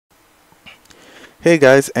Hey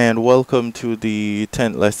guys, and welcome to the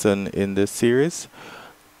 10th lesson in this series.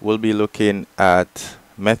 We'll be looking at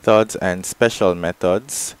methods and special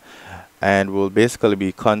methods, and we'll basically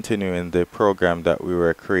be continuing the program that we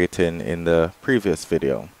were creating in the previous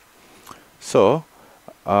video. So,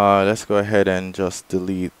 let's go ahead and just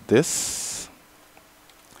delete this.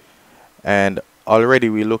 And already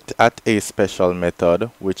we looked at a special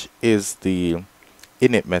method, which is the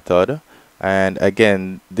init method. And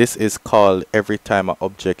again, this is called every time an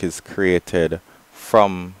object is created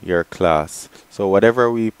from your class. So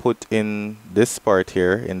whatever we put in this part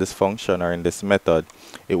here, in this function or in this method,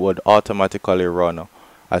 it would automatically run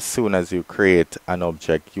as soon as you create an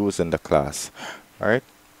object using the class. Alright,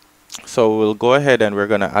 so we'll go ahead and we're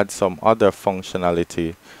going to add some other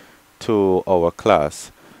functionality to our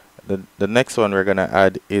class. The next one we're going to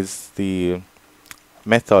add is the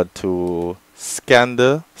method to scan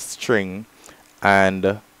the string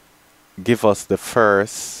and give us the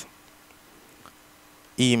first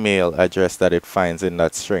email address that it finds in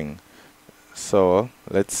that string. So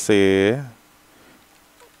let's say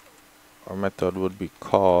our method would be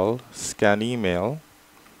called scan email,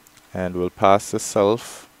 and we'll pass the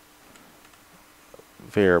self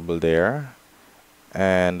variable there,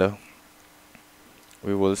 and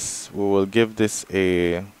we will give this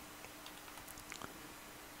a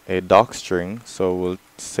doc string. So we'll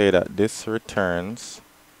say that this returns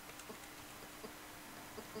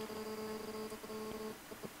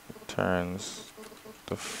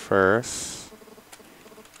the first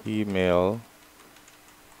email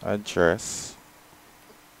address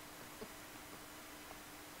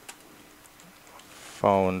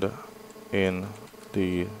found in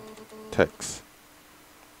the text.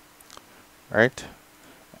 Right?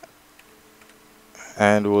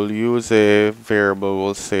 And we'll use a variable,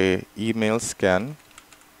 we'll say email scan,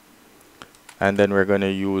 and then we're going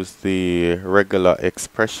to use the regular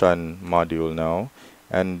expression module now,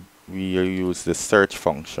 and we use the search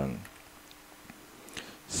function.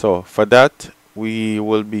 So for that we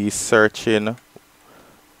will be searching.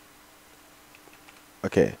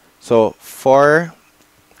 Okay, so for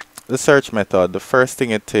the search method, the first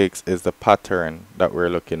thing it takes is the pattern that we're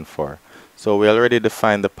looking for. So we already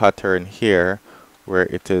defined the pattern here, where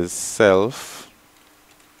it is self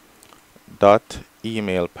dot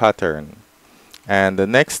email pattern, and the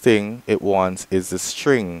next thing it wants is the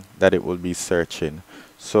string that it will be searching.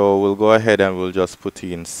 So we'll go ahead and we'll just put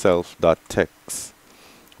in self dot text,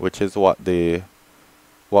 which is what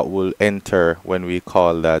will enter when we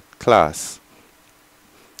call that class.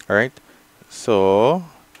 Alright, so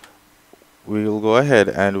we'll go ahead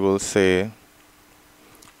and we'll say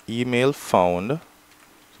email found.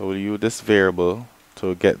 So we'll use this variable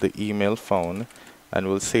to get the email found, and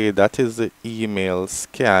we'll say that is the email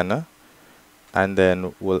scan, and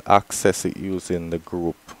then we'll access it using the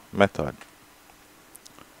group method.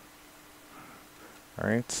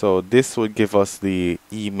 Alright, so this will give us the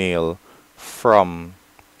email from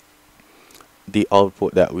the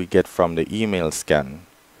output that we get from the email scan,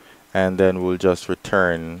 and then we'll just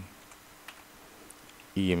return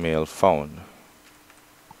email found.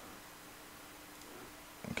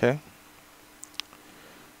 Okay,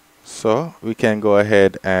 so we can go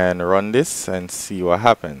ahead and run this and see what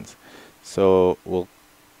happens. So we'll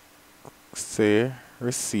say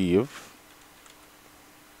receive,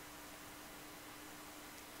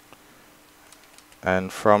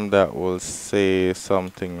 and from that we'll say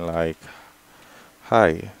something like,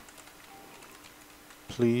 hi,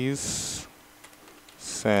 please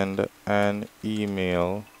send an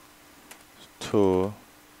email to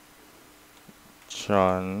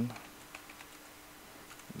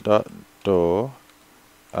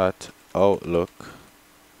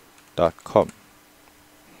john.doe@outlook.com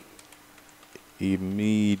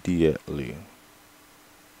immediately.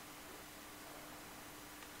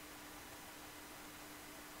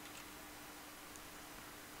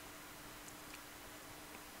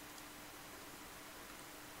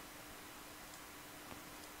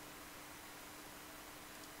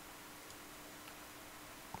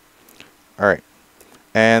 Alright,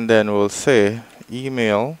 and then we'll say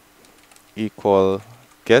email equal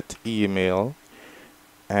get email,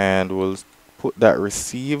 and we'll put that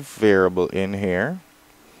receive variable in here,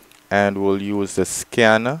 and we'll use the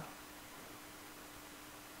scan.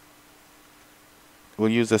 We'll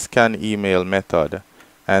use the scan email method,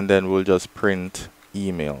 and then we'll just print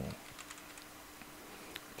email.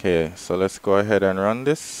 Okay, so let's go ahead and run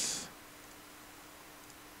this.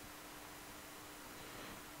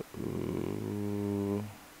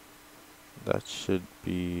 That should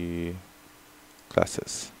be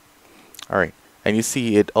classes. Alright, and you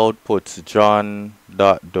see it outputs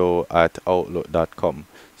john.doe@outlook.com.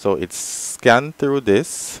 So it's scanned through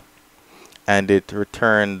this and it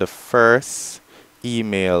returned the first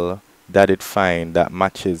email that it find that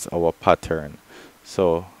matches our pattern.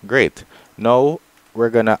 So great. Now we're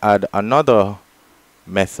gonna add another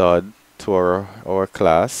method to our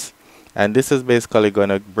class, and this is basically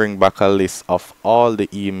gonna bring back a list of all the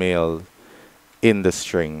emails in the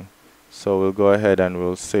string. So we'll go ahead and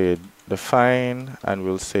we'll say define and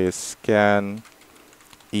we'll say scan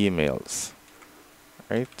emails,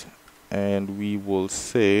 right? And we will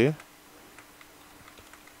say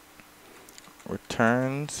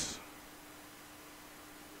returns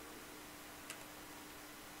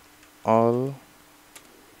all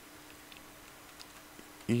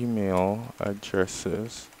email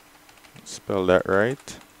addresses, spell that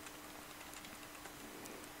right,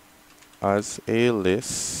 as a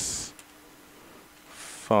list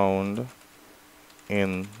found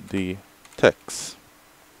in the text.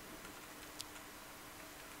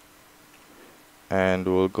 And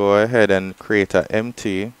we'll go ahead and create an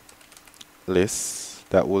empty list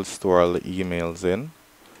that will store all the emails in.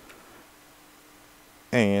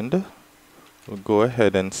 And we'll go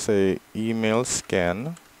ahead and say email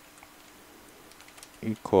scan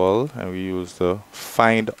equal, and we use the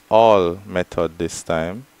find all method this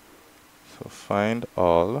time. So find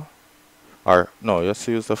all, or no, just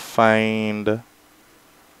use the find,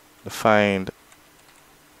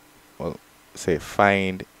 well, say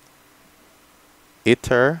find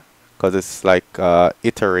iter, because it's like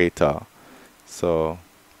iterator. So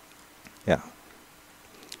yeah,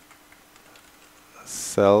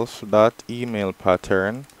 self.email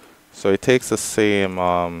pattern. So it takes the same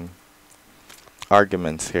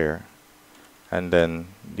arguments here, and then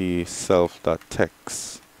the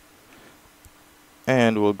self.text.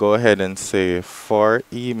 And we'll go ahead and say for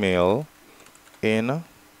email in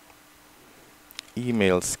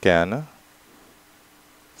email scan.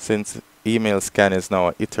 Since email scan is now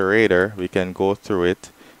an iterator, we can go through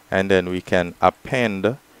it and then we can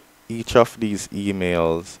append each of these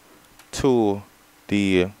emails to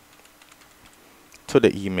the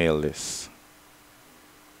email list.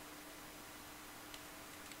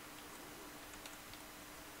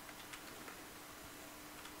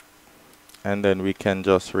 And then we can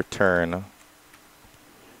just return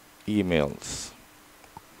emails.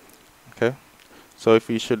 Okay, so if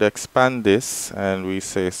we should expand this and we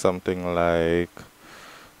say something like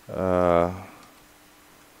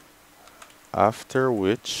after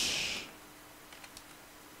which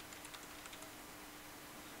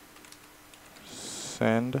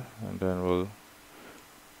send, and then we'll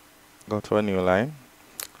go to a new line,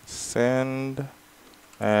 send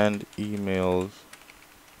and emails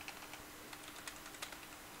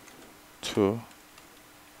to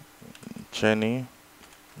Jenny.doe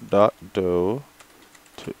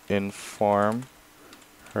to inform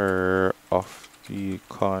her of the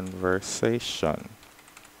conversation.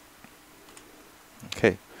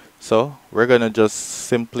 Okay, so we're gonna just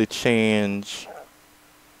simply change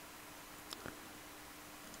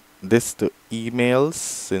this to emails,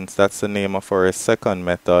 since that's the name of our second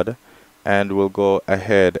method, and we'll go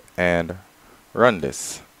ahead and run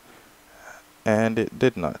this. And it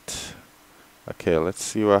did not. Okay, let's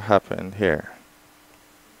see what happened here.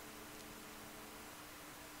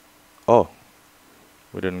 Oh,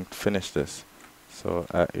 we didn't finish this. So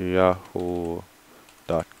at yahoo.com.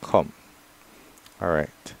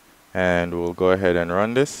 Alright, and we'll go ahead and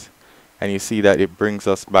run this. And you see that it brings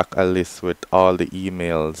us back a list with all the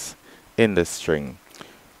emails in the string.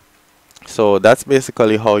 So that's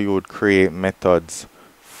basically how you would create methods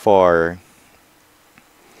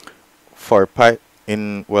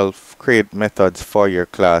create methods for your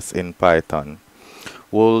class in Python.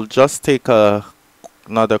 We'll just take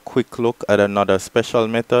another quick look at another special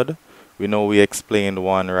method. We know we explained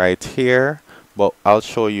one right here, but I'll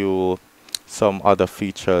show you some other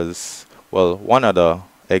features, well, one other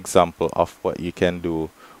example of what you can do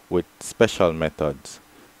with special methods.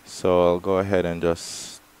 So I'll go ahead and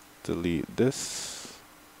just delete this.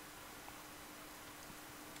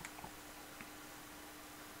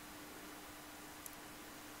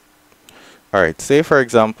 Alright, say for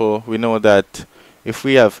example, we know that if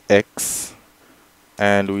we have x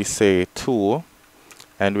and we say 2,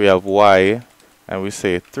 and we have y and we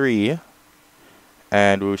say 3,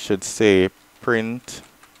 and we should say print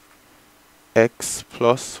x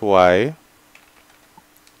plus y,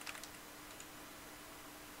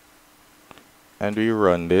 and we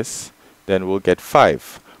run this, then we'll get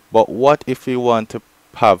 5. But what if we want to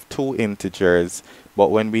have two integers,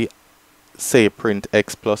 but when we say print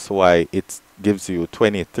x plus y, it gives you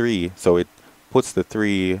 23, so it puts the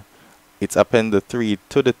 3, it's append the 3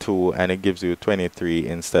 to the 2 and it gives you 23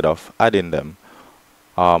 instead of adding them.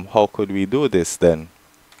 How could we do this then?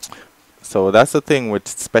 So that's the thing with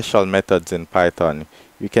special methods in Python.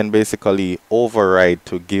 You can basically override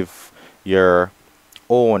to give your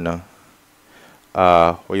own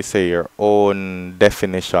your own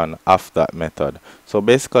definition of that method. So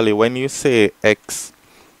basically when you say x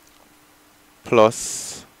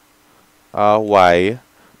plus y,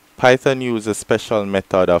 Python uses a special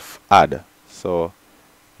method of add. So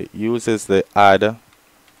it uses the add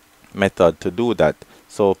method to do that.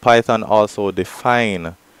 So Python also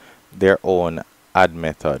define their own add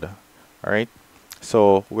method. Alright,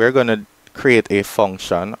 so we're going to create a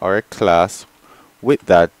function or a class with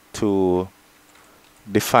that to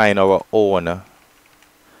define our own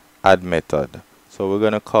add method. So we're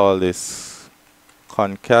going to call this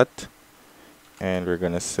concat, and we're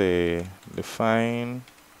going to say define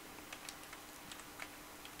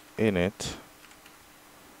init,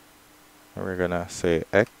 and we're going to say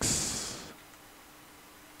x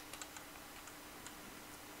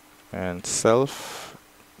and self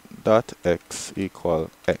dot x equal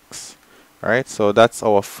x. Alright, so that's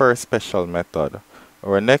our first special method.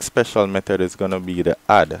 Our next special method is going to be the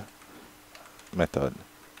add method.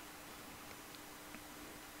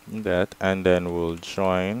 That, and then we'll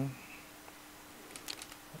join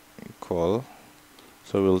equal.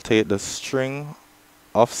 So we'll take the string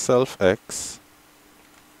of self x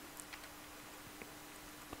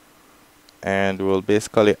and we'll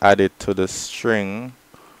basically add it to the string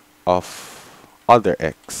of other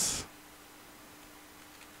x.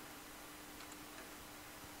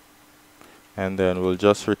 And then we'll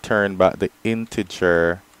just return back the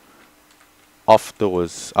integer of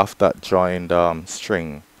that joined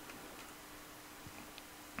string.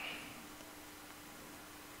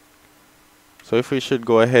 So if we should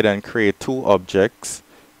go ahead and create two objects,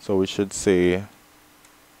 so we should say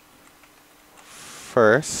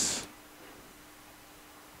first,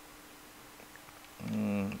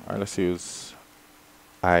 or let's use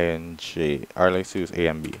ing, or let's use a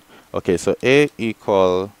and b. Okay, so a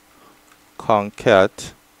equal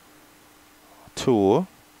concat 2,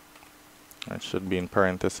 that should be in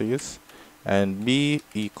parentheses, and b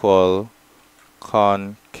equal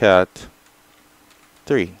concat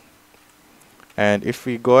 3. And if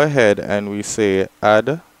we go ahead and we say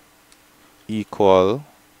add equal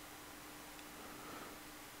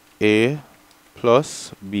a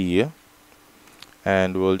plus b,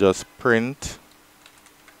 and we'll just print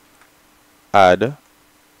add,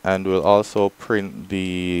 and we'll also print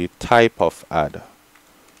the type of add.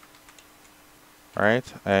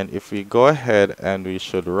 Alright, and if we go ahead and we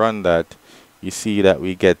should run that, you see that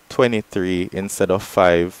we get 23 instead of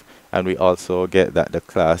 5, and we also get that the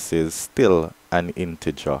class is still an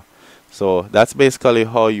integer. So that's basically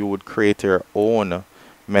how you would create your own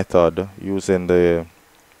method using the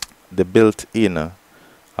built-in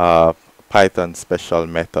Python special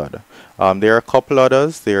method. There are a couple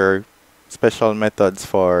others. There are special methods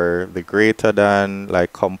for the greater than,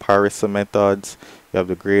 like comparison methods. You have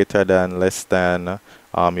the greater than, less than.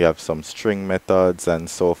 You have some string methods and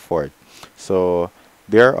so forth. So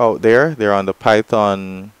they're out there. They're on the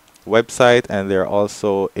Python website, and they're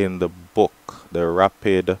also in the book, the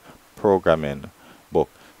Rapid Programming book.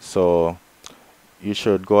 So you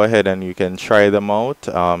should go ahead and you can try them out.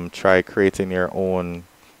 Try creating your own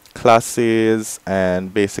classes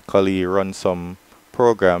and basically run some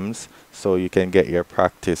programs so you can get your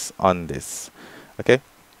practice on this. Okay,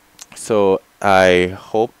 so I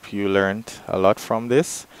hope you learned a lot from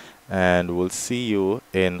this, and we'll see you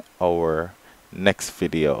in our next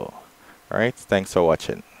video. Alright, thanks for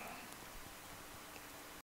watching.